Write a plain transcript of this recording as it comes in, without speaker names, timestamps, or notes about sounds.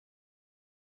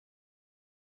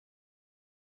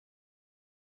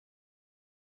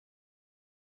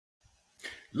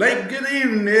Late good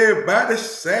evening, everybody.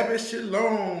 Sabbath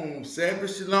Shalom.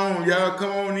 Sabbath Shalom. Y'all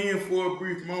come on in for a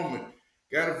brief moment.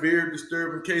 Got a very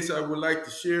disturbing case I would like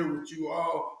to share with you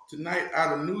all tonight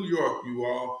out of New York, you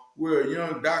all, where a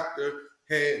young doctor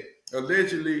had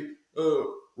allegedly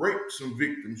raped some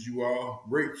victims, you all,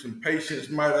 raped some patients,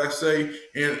 might I say,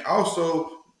 and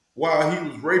also while he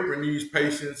was raping these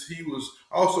patients, he was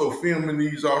also filming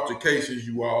these altercations,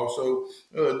 you all. So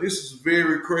this is a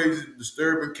very crazy,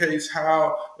 disturbing case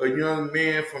how a young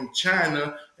man from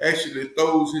China actually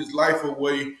throws his life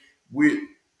away with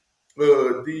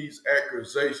these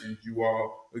accusations, you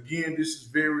all. Again, this is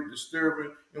very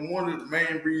disturbing. And one of the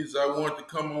main reasons I wanted to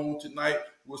come on tonight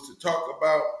was to talk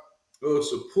about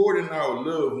supporting our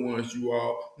loved ones, you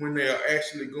all, when they are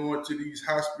actually going to these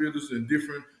hospitals and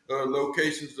different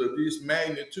locations of this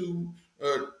magnitude.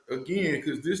 Again,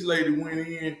 because this lady went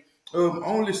in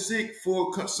only sick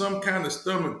for some kind of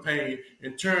stomach pain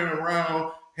and turned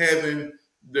around having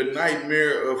the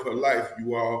nightmare of her life,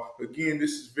 you all. Again,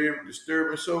 this is very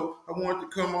disturbing. So I want to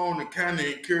come on and kind of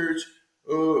encourage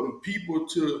people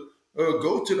to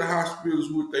go to the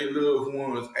hospitals with their loved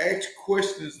ones, ask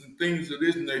questions and things of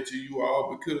this nature, you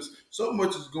all, because so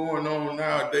much is going on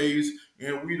nowadays,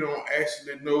 and we don't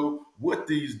actually know what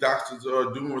these doctors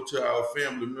are doing to our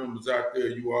family members out there,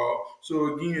 you all.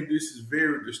 So again, this is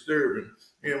very disturbing.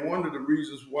 And one of the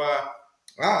reasons why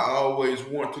I always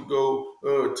want to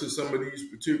go to some of these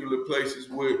particular places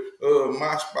with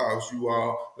my spouse, you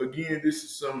all. Again, this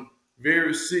is some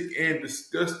very sick and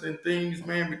disgusting things,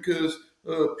 man, because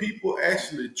people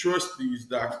actually trust these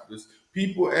doctors.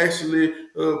 People actually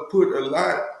put a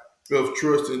lot of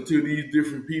trust into these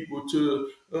different people to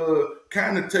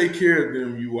kind of take care of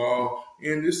them, you all.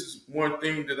 And this is one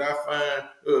thing that I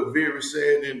find very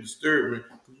sad and disturbing.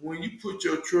 Because when you put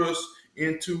your trust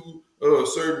into a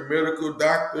certain medical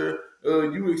doctor,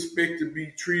 you expect to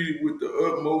be treated with the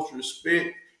utmost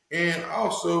respect, and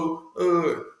also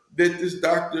that this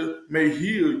doctor may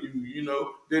heal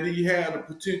you, that he had the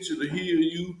potential to heal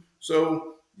you.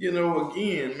 So,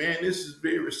 again, man, this is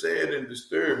very sad and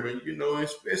disturbing,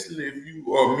 especially if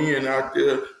you are men out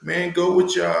there, man, go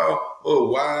with y'all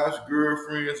wives,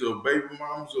 girlfriends, or baby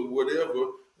mamas, or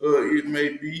whatever it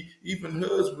may be. Even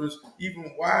husbands,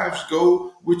 even wives,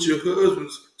 go with your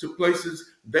husbands to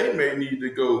places they may need to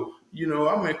go.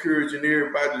 I'm encouraging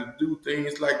everybody to do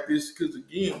things like this because,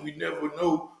 again, we never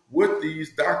know what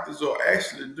these doctors are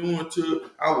actually doing to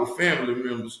our family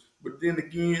members. But then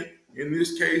again, in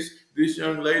this case, this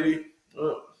young lady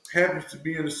uh, happens to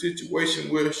be in a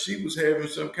situation where she was having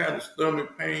some kind of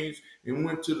stomach pains and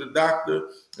went to the doctor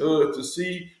to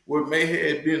see what may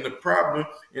have been the problem.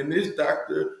 And this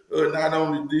doctor, not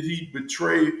only did he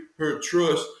betray her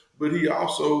trust, but he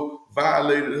also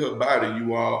violated her body,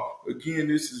 you all. Again,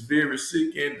 this is very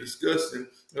sick and disgusting.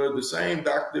 The same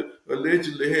doctor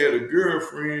allegedly had a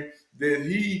girlfriend that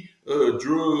he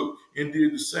drugged and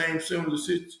did the same similar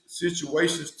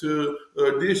situations to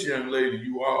this young lady,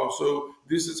 you all. So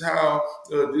this is how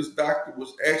this doctor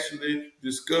was actually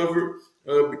discovered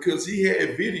because he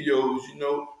had videos,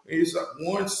 It's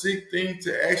one sick thing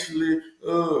to actually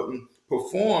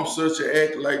perform such an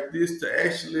act like this, to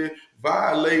actually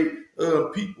violate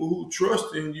people who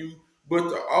trust in you, but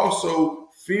to also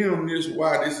film this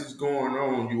while this is going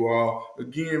on, you all.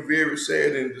 Again, very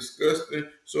sad and disgusting.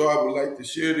 So I would like to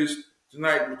share this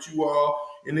tonight with you all.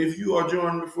 And if you are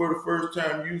joining me for the first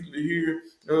time, usually here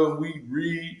we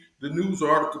read the news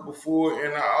article before,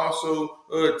 and I also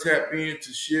tap in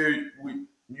to share with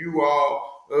you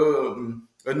all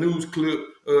a news clip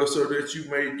so that you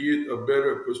may get a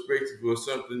better perspective of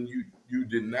something you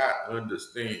did not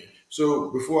understand. So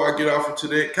before I get off into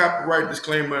that, copyright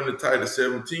disclaimer under Title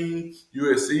 17,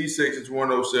 USC Sections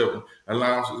 107.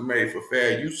 Allowance is made for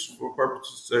fair use for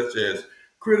purposes such as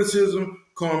criticism,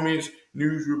 comments,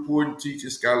 news reporting, teaching,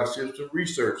 scholarships, and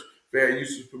research. Fair use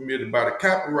is permitted by the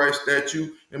copyright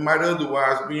statute and might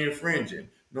otherwise be infringing.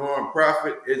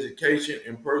 Non-profit, education,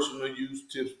 and personal use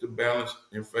tips to balance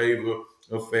in favor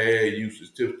of fair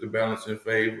use. Tips to balance in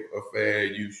favor of fair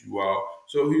use, you all.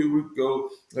 So here we go.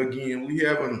 Again, we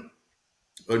have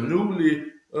a newly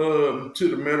to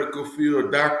the medical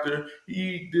field doctor.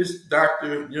 This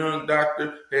doctor, young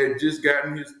doctor, had just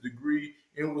gotten his degree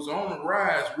and was on the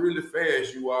rise really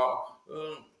fast, you all.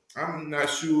 I'm not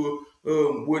sure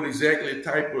what exactly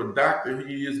type of doctor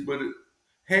he is, but it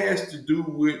has to do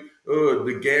with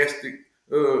the gastric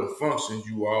functions,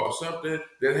 you all. Something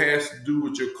that has to do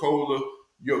with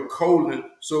your colon,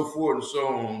 so forth and so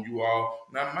on, you all.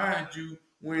 Now, mind you,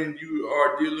 when you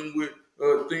are dealing with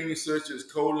things such as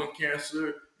colon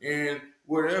cancer and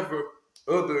whatever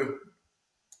other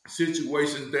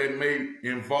situations that may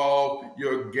involve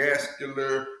your gastric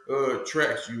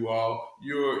tracts, you all,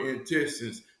 your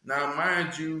intestines. Now,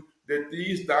 mind you, that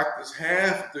these doctors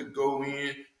have to go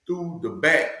in through the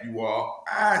back, you all.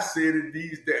 I said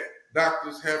that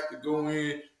doctors have to go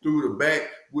in through the back,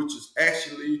 which is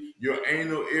actually your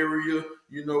anal area.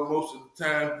 You know, most of the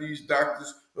time these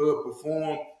doctors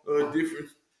perform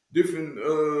different,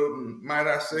 might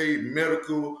I say,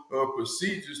 medical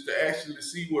procedures to actually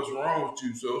see what's wrong with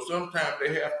you. So sometimes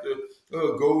they have to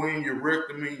go in your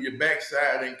rectum and your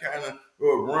backside and kind of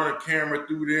run a camera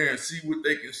through there and see what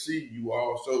they can see, you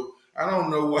all. So I don't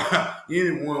know why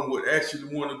anyone would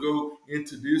actually want to go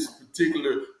into this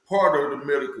particular part of the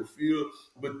medical field,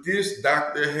 but this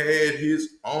doctor had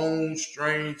his own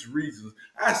strange reasons.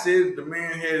 I said the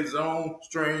man had his own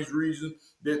strange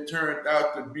reasons that turned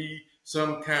out to be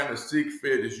some kind of sick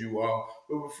fetish, you all.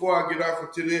 But before I get off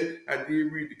into that, I did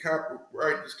read the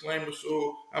copyright disclaimer,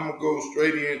 so I'm going to go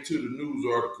straight into the news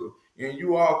article. And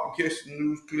you all can catch the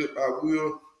news clip. I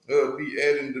will be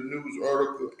adding the news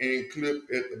article and clip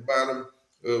at the bottom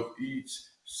of each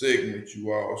segment,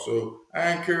 you all. So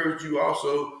I encourage you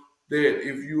also that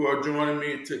if you are joining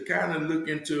me to kind of look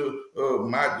into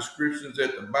my descriptions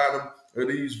at the bottom of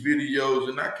these videos,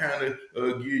 and I kind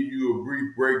of give you a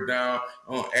brief breakdown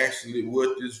on actually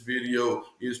what this video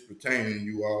is pertaining to,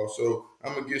 you all. So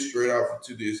I'm gonna get straight off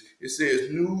into this. It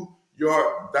says New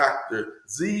York doctor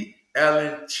Z.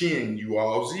 Allen Chin, you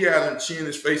all. Z. Allen Chin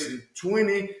is facing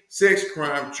 20 sex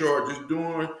crime charges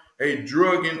during a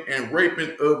drugging and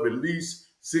raping of at least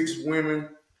 6 women,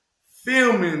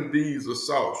 filming these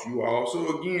assaults, you all.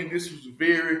 So again, this was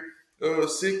very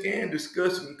sick and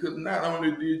disgusting, because not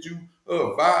only did you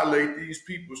violate these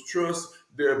people's trust,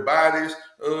 their bodies,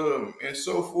 and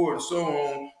so forth and so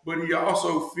on, but he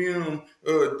also filmed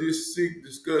this sick,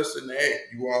 disgusting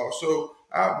act, you all. So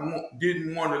I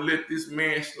didn't want to let this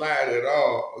man slide at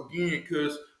all, again,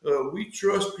 because we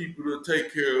trust people to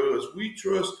take care of us. We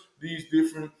trust these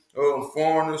different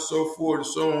foreigners, so forth and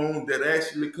so on, that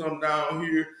actually come down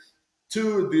here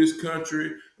to this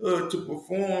country to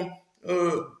perform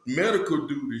medical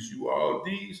duties, you all.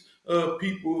 These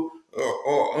people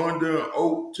are under an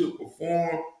oath to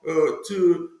perform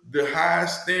to the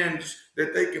highest standards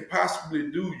that they can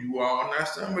possibly do, you all. Now,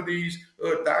 some of these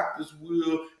doctors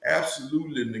will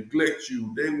absolutely neglect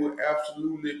you. They will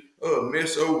absolutely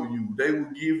mess over you. They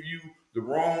will give you the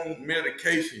wrong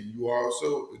medication, you all.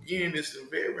 So again, it's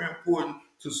very important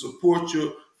to support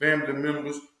your family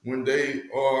members when they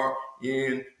are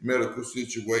in medical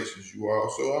situations, you all.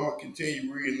 So I'm gonna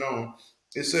continue reading on.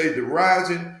 It says the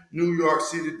rising New York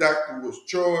City doctor was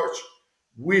charged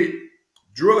with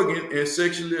drugging and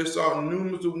sexually assaulting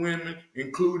numerous of women,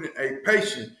 including a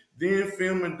patient, then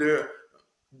filming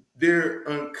their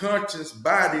unconscious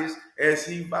bodies as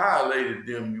he violated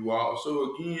them, you all.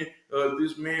 So again,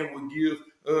 this man would give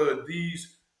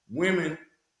these women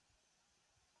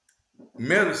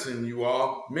medicine, you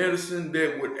all, medicine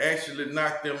that would actually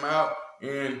knock them out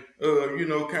and you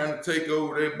know, kind of take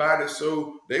over their body,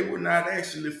 so they would not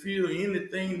actually feel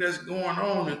anything that's going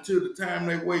on until the time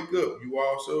they wake up, you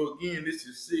all. So again, this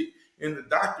is sick, and the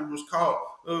doctor was caught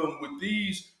with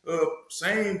these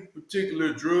same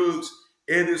particular drugs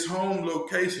at his home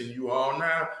location, you all.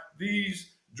 Now,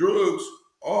 these drugs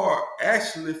are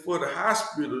actually for the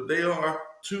hospital. They are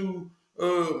to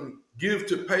give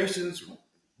to patients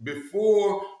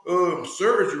before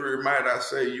surgery, might I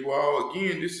say, you all.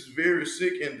 Again, this is very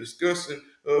sick and disgusting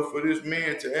for this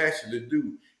man to actually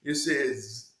do. It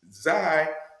says Zai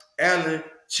Allen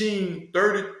Chin,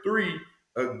 33,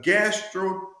 a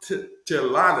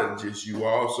gastroenterologist, you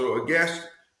all. So a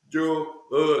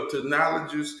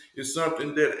gastroenterologist is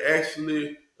something that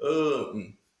actually,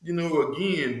 you know,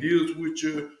 again, deals with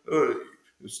your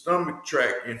stomach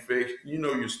tract infection, you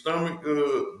know, your stomach,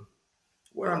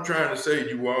 what I'm trying to say,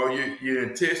 you all, your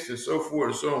intestines, so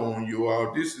forth and so on, you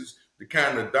all. This is the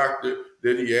kind of doctor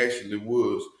that he actually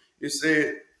was. It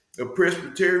said a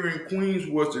Presbyterian Queens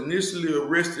was initially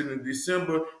arrested in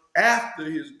December after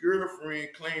his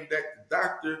girlfriend claimed that the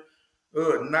doctor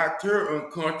knocked her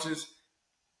unconscious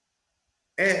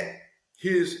at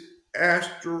his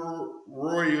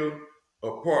Astoria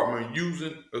apartment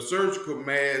using a surgical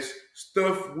mask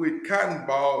stuffed with cotton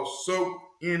balls soaked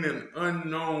in an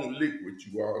unknown liquid,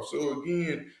 you all. So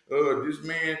again, this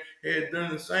man had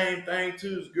done the same thing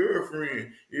to his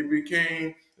girlfriend. It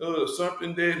became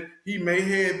something that he may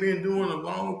have been doing a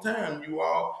long time, you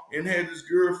all, and had his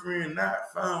girlfriend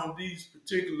not found these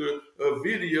particular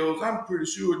videos, I'm pretty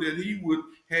sure that he would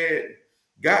had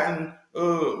gotten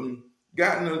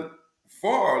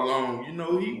far along. You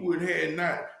know, he would have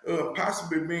not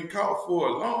possibly been caught for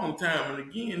a long time. And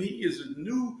again, he is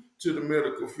new to the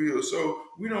medical field, so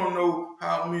we don't know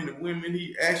how many women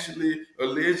he actually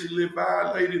allegedly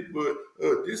violated. But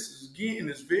this is again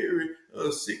is very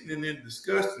sickening and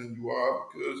disgusting, you all,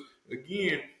 because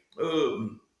again.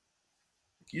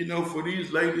 You know, for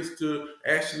these ladies to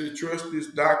actually trust this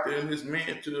doctor and this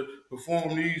man to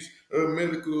perform these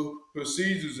medical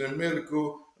procedures and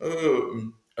medical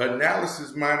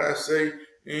analysis, might I say,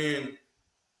 and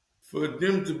for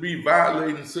them to be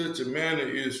violating such a manner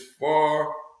is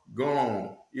far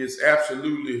gone. It's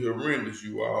absolutely horrendous,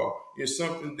 you all. It's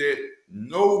something that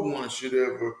no one should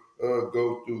ever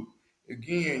go through.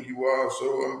 Again, you all,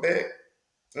 so I'm back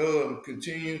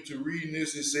continuing to read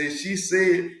this. It says she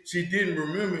said she didn't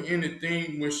remember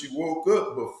anything when she woke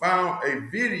up, but found a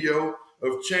video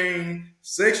of Chain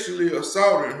sexually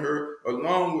assaulting her,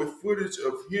 along with footage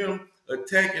of him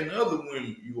attacking other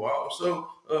women. You all, so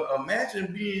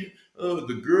imagine being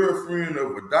the girlfriend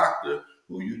of a doctor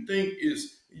who you think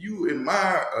is you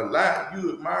admire a lot,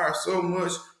 you admire so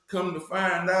much. Come to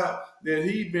find out that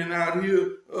he been out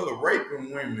here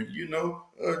raping women. You know,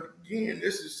 again,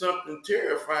 this is something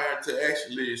terrifying to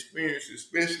actually experience,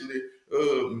 especially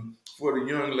for the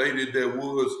young lady that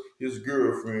was his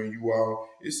girlfriend, you all.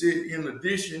 It said, in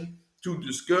addition to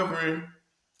discovering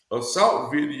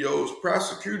assault videos,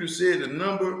 prosecutors said a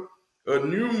number of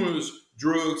numerous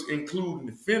drugs,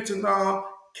 including fentanyl,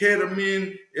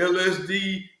 ketamine,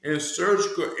 LSD, and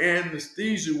surgical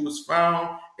anesthesia, was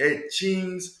found at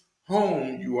Ching's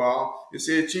home, you all. It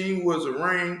said Ching was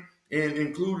arraigned and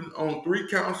included on 3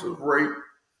 counts of rape,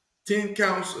 10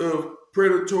 counts of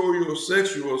predatory or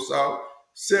sexual assault,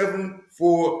 7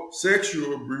 for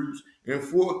sexual abuse, and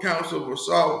 4 counts of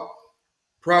assault,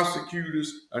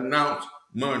 prosecutors announced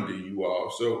Monday, you all.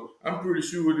 So I'm pretty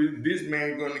sure that this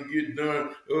man gonna get done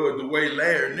the way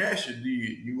Larry Nasher did,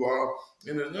 you all.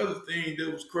 And another thing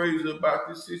that was crazy about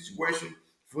this situation,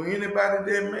 for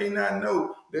anybody that may not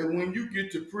know, that when you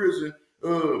get to prison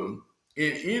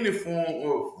in any form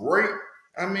of rape,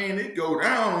 I mean, it go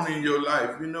down in your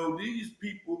life. You know, these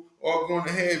people are going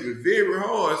to have it very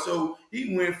hard. So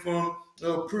he went from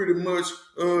pretty much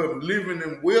living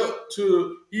in wealth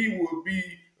to he would be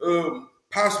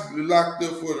possibly locked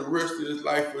up for the rest of his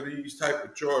life for these type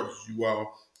of charges, you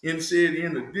all. And said,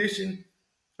 in addition,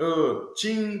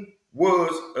 Ching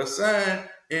was assigned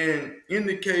and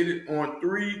indicated on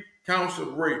 3 counts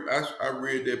of rape. I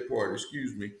read that part,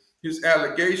 excuse me. His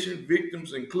allegation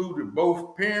victims included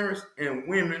both parents and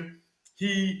women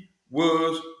he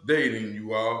was dating,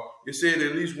 you all. It said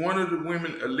at least one of the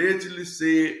women allegedly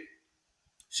said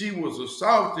she was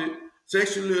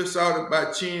sexually assaulted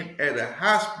by Chen at a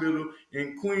hospital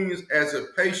in Queens as a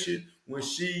patient when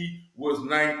she was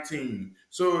 19.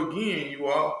 So again, you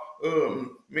all,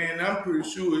 man, I'm pretty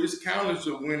sure it's countless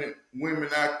of women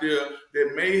out there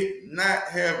that may not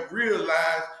have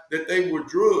realized that they were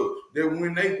drugged, that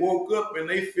when they woke up and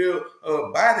they felt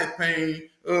body pain,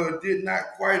 did not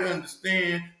quite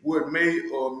understand what may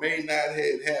or may not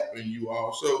have happened, you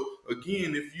all. So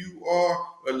again, if you are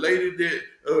a lady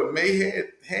that may have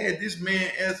had this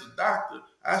man as a doctor,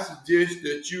 I suggest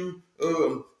that you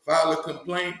file a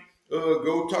complaint,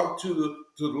 go talk to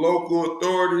the local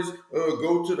authorities,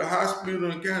 go to the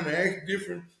hospital and kind of ask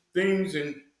different things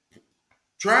and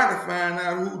try to find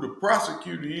out who the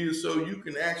prosecutor is so you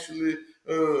can actually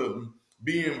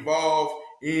be involved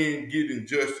in getting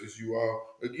justice, you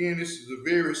all. Again, this is a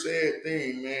very sad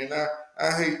thing, man.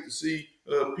 I hate to see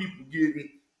people getting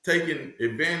taken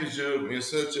advantage of in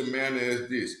such a manner as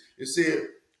this. It said,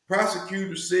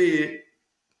 prosecutor said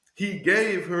he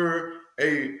gave her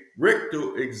a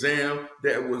rectal exam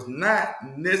that was not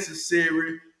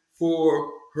necessary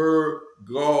for her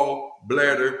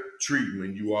gallbladder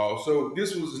treatment, you all. So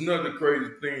this was another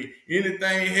crazy thing.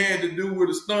 Anything had to do with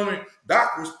the stomach,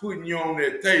 doc was putting you on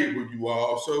that table, you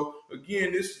all. So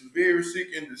again, this is very sick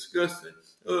and disgusting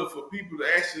for people to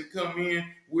actually come in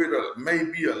with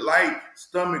maybe a light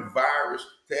stomach virus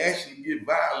to actually get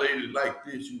violated like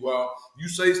this, you all. You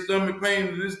say stomach pain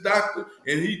to this doctor,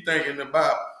 and he thinking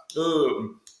about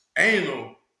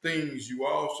anal things, you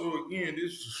all. So again,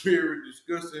 this is very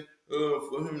disgusting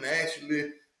for him to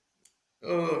actually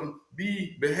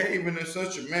be behaving in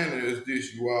such a manner as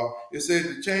this, you all. It says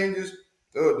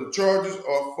the charges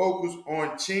are focused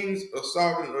on Ching's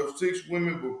assaulting of 6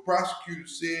 women, but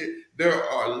prosecutors said there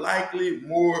are likely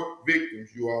more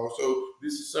victims, you all. So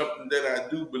this is something that I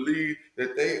do believe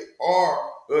that they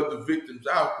are other victims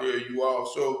out there, you all.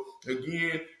 So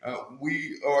again,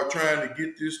 we are trying to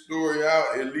get this story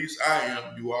out. At least I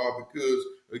am, you all, because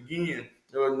again,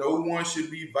 No one should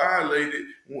be violated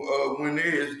when they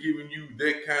is giving you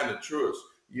that kind of trust.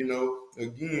 You know,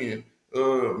 again,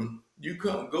 you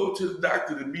can't go to the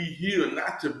doctor to be healed,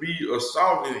 not to be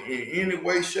assaulted in any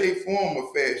way, shape, form,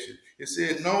 or fashion. It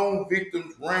said known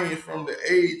victims range from the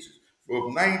ages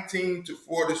of 19 to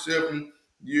 47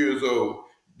 years old.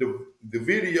 The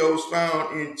videos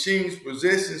found in Ching's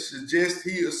possession suggest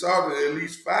he assaulted at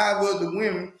least 5 other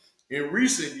women in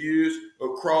recent years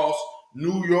across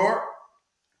New York,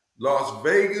 Las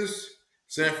Vegas,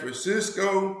 San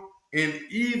Francisco, and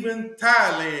even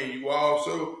Thailand, you all.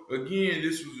 So again,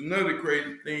 this was another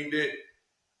crazy thing that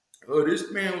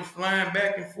this man was flying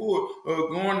back and forth,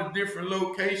 going to different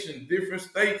locations, different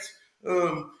states.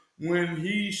 When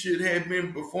he should have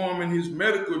been performing his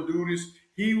medical duties,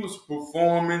 he was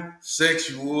performing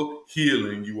sexual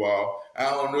healing, you all. I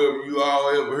don't know if you all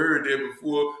ever heard that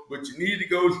before, but you need to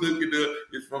go look it up.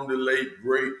 It's from the late,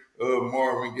 great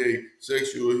Marvin Gaye,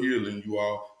 sexual healing, you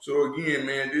all. So again,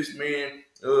 man, this man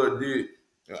did,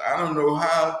 I don't know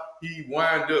how he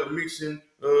wind up mixing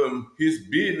his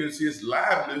business, his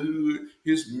livelihood,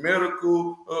 his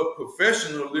medical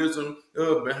professionalism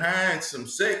behind some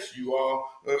sex, you all.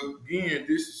 Again,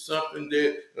 this is something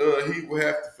that he will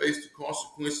have to face the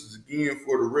consequences again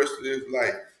for the rest of his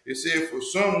life. It said for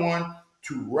someone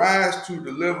to rise to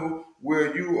the level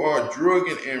where you are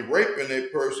drugging and raping a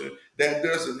person, that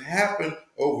doesn't happen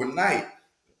overnight.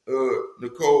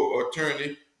 Nicole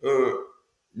attorney,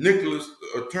 Nicholas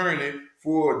attorney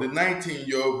for the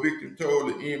 19-year-old victim told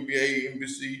the NBA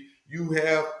NBC, you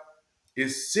have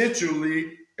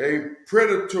essentially a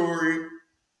predatory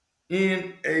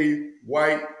in a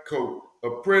white coat. A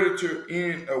predator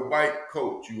in a white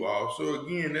coat, you all. So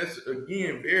again, that's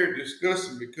again very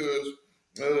disgusting because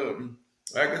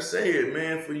like I said,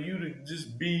 man, for you to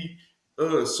just be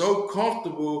so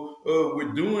comfortable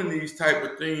with doing these type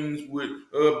of things, with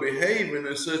behaving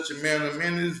in such a manner,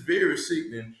 man, it's very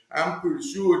sickening. I'm pretty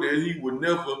sure that he would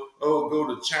never go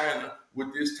to China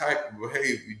with this type of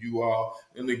behavior, you all.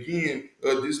 And again,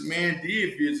 this man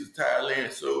did visit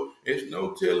Thailand, so it's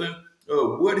no telling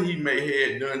what he may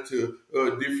have done to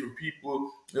different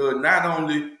people, not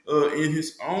only in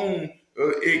his own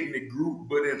ethnic group,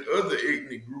 but in other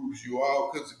ethnic groups, you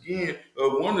all. Because again,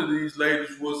 one of these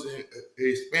ladies was a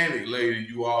Hispanic lady,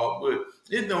 you all. But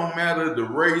it don't matter the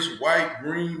race, white,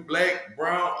 green, black,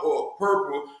 brown, or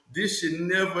purple. This should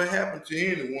never happen to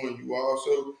anyone, you all.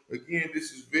 So again,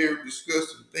 this is a very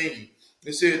disgusting thing.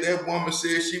 They said that woman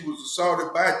said she was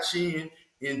assaulted by Chin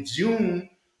in June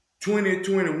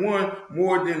 2021,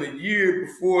 more than a year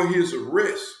before his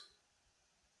arrest.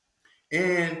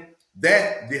 And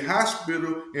that the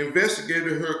hospital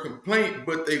investigated her complaint,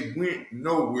 but they went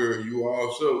nowhere, you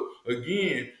all. So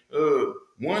again,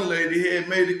 one lady had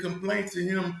made a complaint to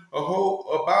him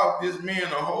about this man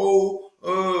a whole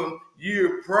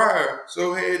year prior.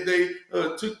 So had they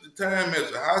took the time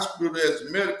as a hospital, as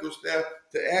a medical staff,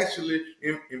 to actually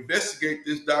investigate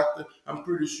this doctor, I'm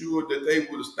pretty sure that they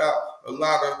would have stopped a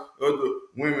lot of other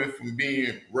women from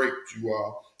being raped, you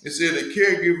all. It said the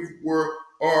caregivers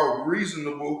are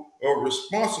reasonable or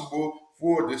responsible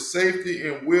for the safety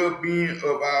and well-being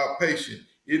of our patient.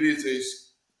 It is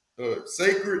a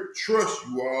sacred trust,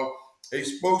 you all. A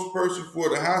spokesperson for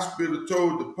the hospital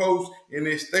told the Post in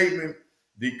a statement,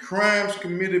 the crimes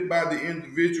committed by the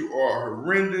individual are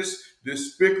horrendous,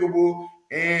 despicable,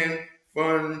 and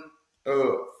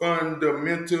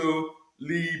fundamentally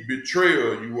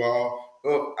betrayal, you all,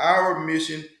 of our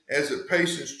mission as a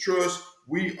patient's trust.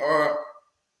 We are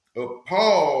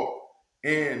appalled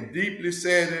and deeply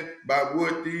saddened by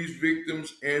what these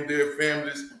victims and their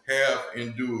families have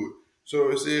endured.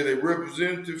 So it said a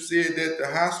representative said that the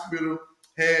hospital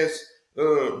has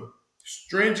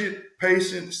stringent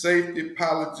patient safety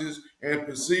policies and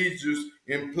procedures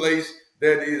in place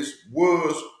that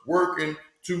was working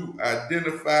to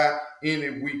identify any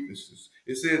weaknesses.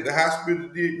 It said the hospital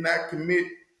did not commit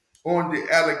on the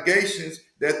allegations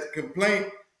that the complaint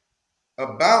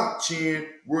about Chin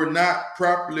were not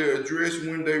properly addressed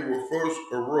when they were first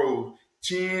arose.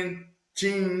 Chin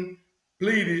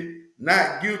pleaded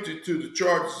not guilty to the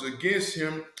charges against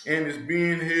him and is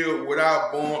being held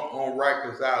without bond on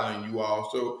Rikers Island, you all.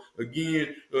 So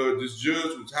again, this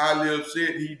judge was highly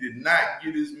upset. He did not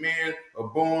get his man a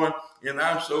bond, and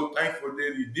I'm so thankful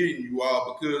that he didn't, you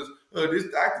all, because this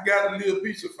doctor got a little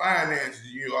piece of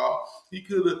finances, you all. He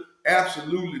could have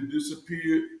absolutely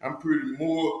disappeared. I'm pretty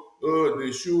more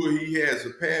than sure he has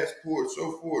a passport,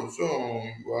 so forth and so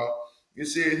on, you all. It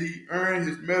said he earned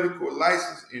his medical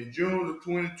license in June of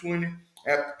 2020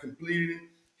 after completing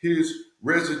his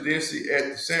residency at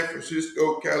the San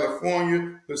Francisco,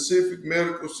 California Pacific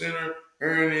Medical Center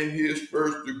earning his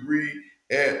first degree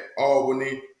at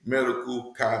Albany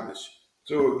Medical College.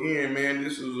 So again, man,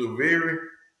 this is a very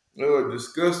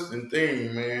disgusting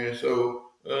thing, man.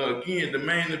 So again, the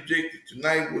main objective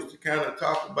tonight was to kind of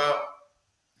talk about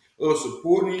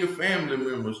supporting your family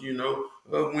members,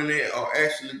 when they are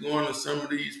actually going to some of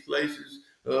these places,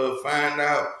 find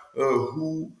out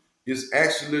who is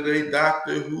actually their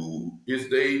doctor, who is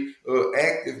their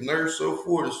active nurse, so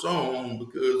forth and so on,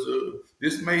 because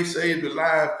this may save the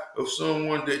life of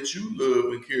someone that you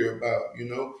love and care about,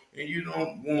 and you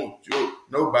don't want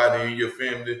nobody in your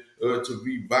family to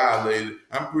be violated.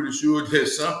 I'm pretty sure that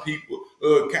some people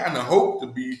kind of hope to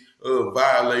be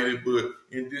violated, but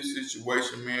in this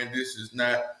situation, man, this is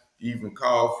not even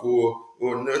called for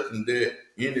or nothing that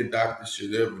any doctor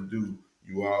should ever do,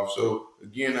 you all. So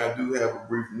again, I do have a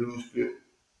brief news clip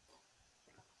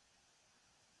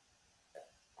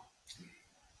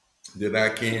that I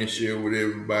can share with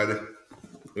everybody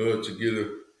to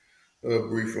get a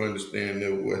brief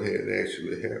understanding of what had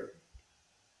actually happened.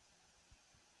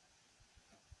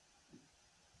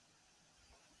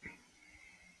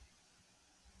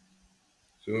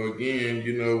 So again,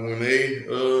 when they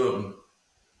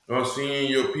are seeing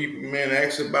your people, man,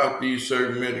 ask about these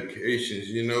certain medications.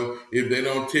 If they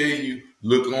don't tell you,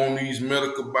 look on these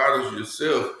medical bottles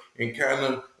yourself and kind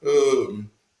of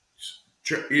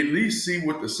at least see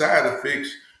what the side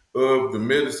effects of the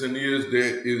medicine is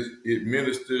that is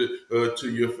administered to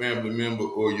your family member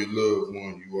or your loved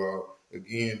one. You all,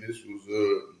 again, this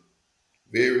was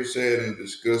very sad and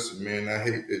disgusting, man. I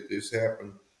hate that this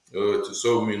happened to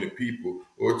so many people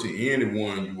or to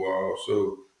anyone, you all.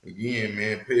 So again,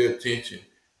 man, pay attention.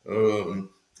 And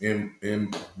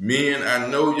men, I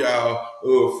know y'all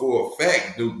for a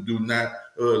fact do not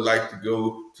like to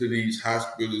go to these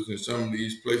hospitals and some of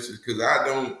these places, because I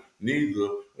don't neither.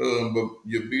 But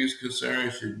your biggest concern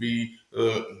should be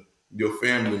your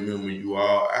family member, you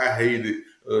all. I hated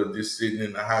just sitting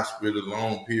in the hospital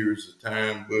long periods of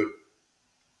time, but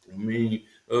I mean,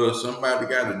 somebody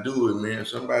got to do it, man.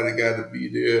 Somebody got to be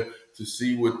there to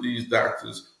see what these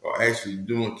doctors are actually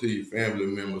doing to your family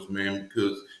members, man.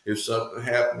 Because if something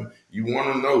happened, you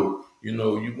want to know.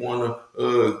 You want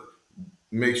to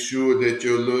make sure that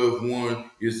your loved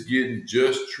one is getting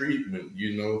just treatment,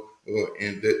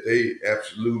 and that they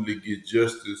absolutely get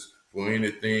justice for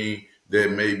anything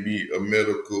that may be a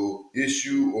medical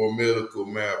issue or medical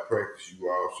malpractice, you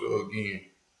all. So again,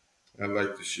 I'd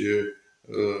like to share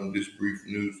this brief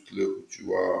news clip with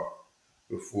you all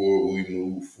before we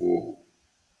move forward.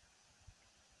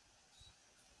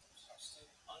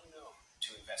 Unknown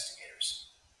to investigators.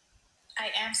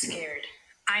 I am scared.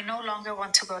 I no longer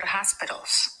want to go to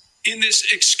hospitals. In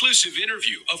this exclusive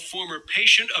interview, a former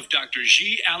patient of Dr.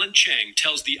 Ji Alan Chang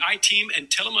tells the I-Team and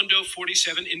Telemundo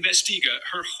 47 Investiga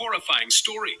her horrifying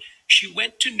story. She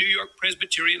went to New York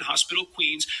Presbyterian Hospital,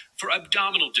 Queens, for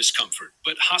abdominal discomfort,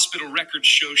 but hospital records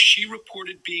show she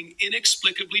reported being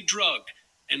inexplicably drugged,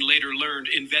 and later learned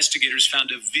investigators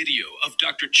found a video of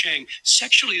Dr. Chang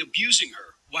sexually abusing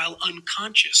her while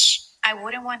unconscious. I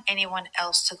wouldn't want anyone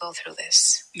else to go through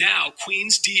this. Now,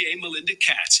 Queens DA Melinda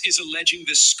Katz is alleging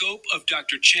the scope of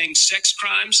Dr. Chang's sex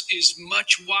crimes is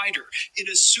much wider. In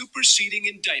a superseding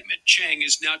indictment, Chang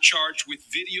is now charged with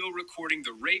video recording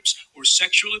the rapes or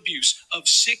sexual abuse of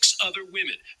 6 other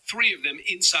women, 3 of them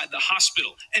inside the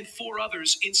hospital and 4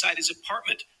 others inside his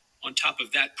apartment. On top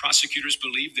of that, prosecutors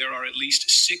believe there are at least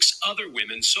 6 other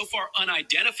women, so far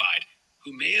unidentified,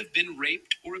 who may have been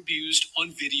raped or abused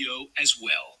on video as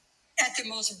well. At the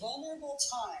most vulnerable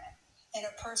time in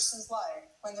a person's life,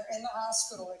 when they're in the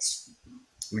hospital.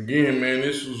 Again, man,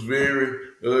 this was very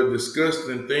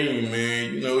disgusting thing,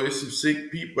 man. There's some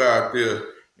sick people out there,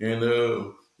 and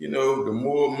the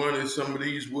more money some of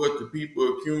these wealthy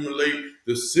people accumulate,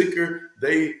 the sicker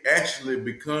they actually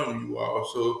become, you all.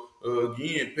 So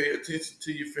again, pay attention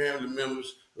to your family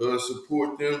members.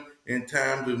 Support them in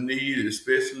times of need,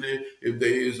 especially if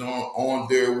they is on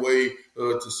their way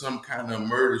to some kind of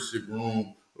emergency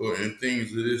room and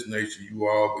things of this nature, you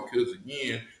all. Because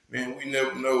again, man, we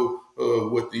never know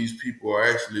what these people are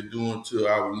actually doing to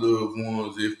our loved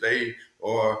ones. If they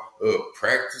are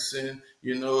practicing,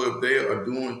 if they are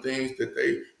doing things that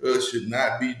they should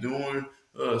not be doing.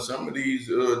 Some of these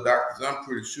doctors, I'm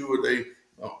pretty sure they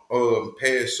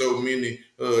pass so many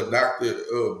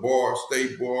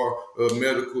state bar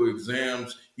medical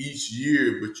exams each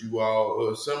year, but you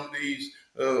all, some of these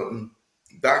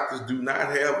doctors do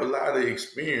not have a lot of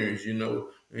experience,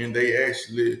 and they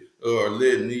actually are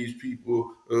letting these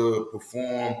people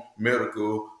perform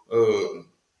medical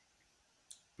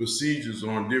procedures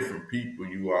on different people,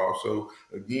 you all. So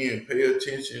again, pay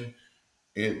attention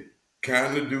and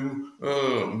kind of do.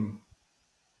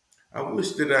 I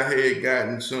wish that I had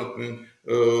gotten something,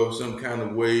 some kind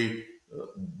of way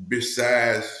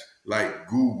besides like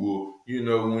Google. You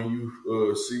know, when you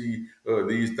see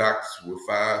these doctors with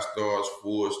 5 stars,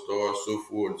 4 stars, so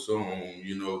forth and so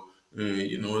on.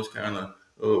 It's kind of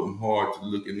hard to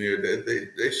look in there.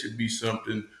 That they should be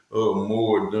something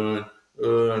more done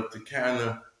to kind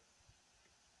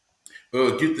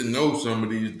of get to know some of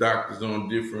these doctors on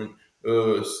different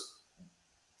uh,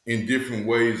 in different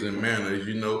ways and manners,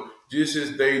 just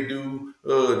as they do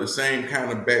the same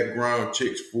kind of background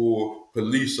checks for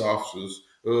police officers,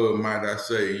 might I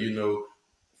say,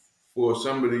 for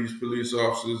some of these police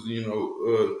officers,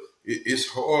 it's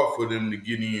hard for them to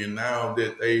get in now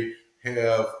that they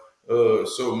have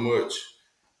so much,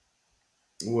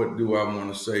 what do I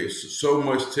want to say? So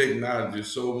much technology,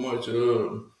 so much,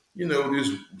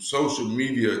 this social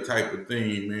media type of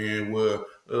thing, man, where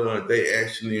they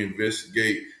actually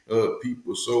investigate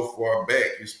people so far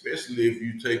back, especially if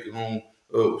you take on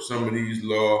some of these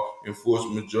law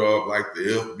enforcement jobs like the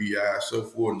FBI, so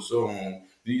forth and so on.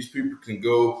 These people can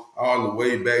go all the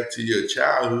way back to your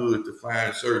childhood to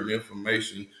find certain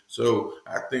information. So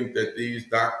I think that these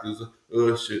doctors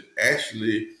should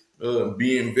actually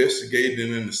be investigated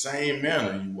in the same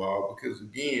manner, you all, because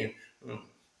again,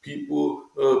 people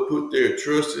put their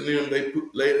trust in them. They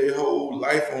lay their whole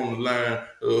life on the line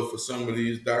for some of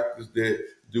these doctors that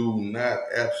do not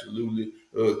absolutely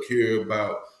care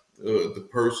about the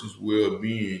person's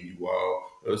well-being, you all.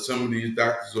 Some of these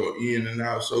doctors are in and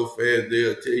out so fast,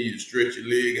 they'll tell you to stretch your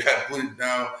leg out, put it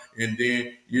down, and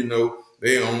then,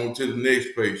 they on to the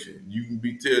next patient. You can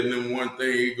be telling them one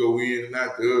thing, it go in and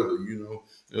out the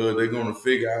other, they're going to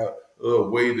figure out a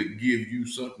way to give you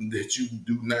something that you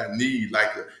do not need,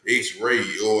 like an X-ray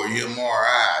or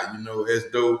MRI, as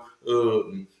though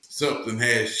something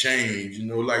has changed,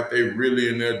 like they really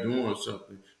in there doing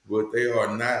something, but they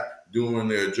are not doing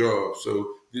their job.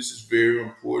 So this is very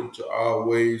important to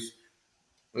always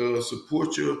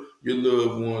support your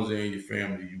loved ones and your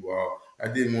family, you all. I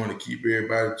didn't want to keep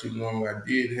everybody too long. I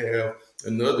did have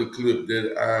another clip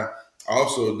that I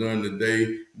also done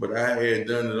today, but I had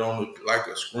done it on like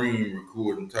a screen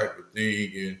recording type of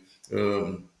thing,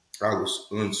 and I was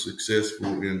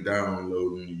unsuccessful in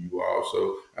downloading you all.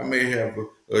 So I may have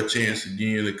a chance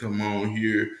again to come on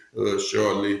here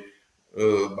shortly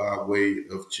by way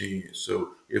of chance.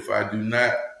 So if I do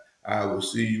not, I will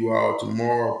see you all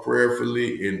tomorrow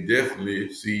prayerfully, and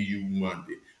definitely see you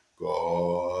Monday.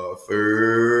 God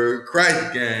for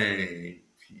Christ gang.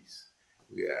 Peace.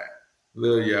 We got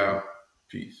love y'all.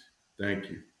 Peace. Thank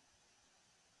you.